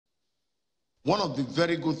One of the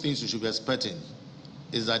very good things you should be expecting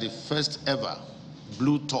is that the first ever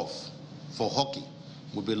blue turf for hockey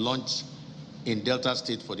will be launched in Delta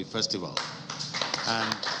State for the festival.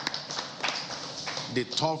 And the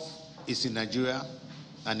turf is in Nigeria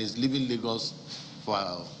and is leaving Lagos for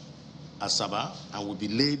Asaba and will be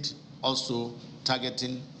laid also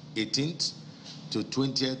targeting 18th to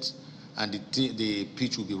 20th, and the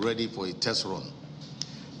pitch will be ready for a test run.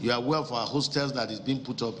 You are aware of our hostels that is being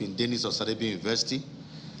put up in Dennis Osadebe University,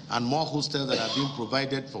 and more hostels that are being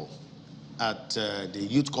provided for at the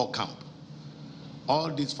Ukah camp.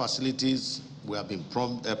 All these facilities we have been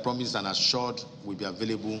promised and assured will be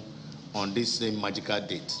available on this same magical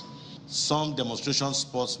date. Some demonstration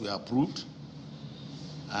sports were approved,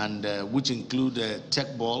 and which include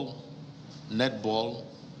tech ball, netball,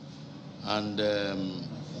 and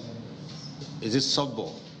is it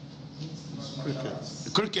softball? Cricket.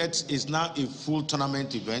 Cricket is now a full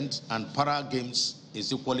tournament event, and para games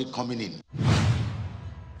is equally coming in.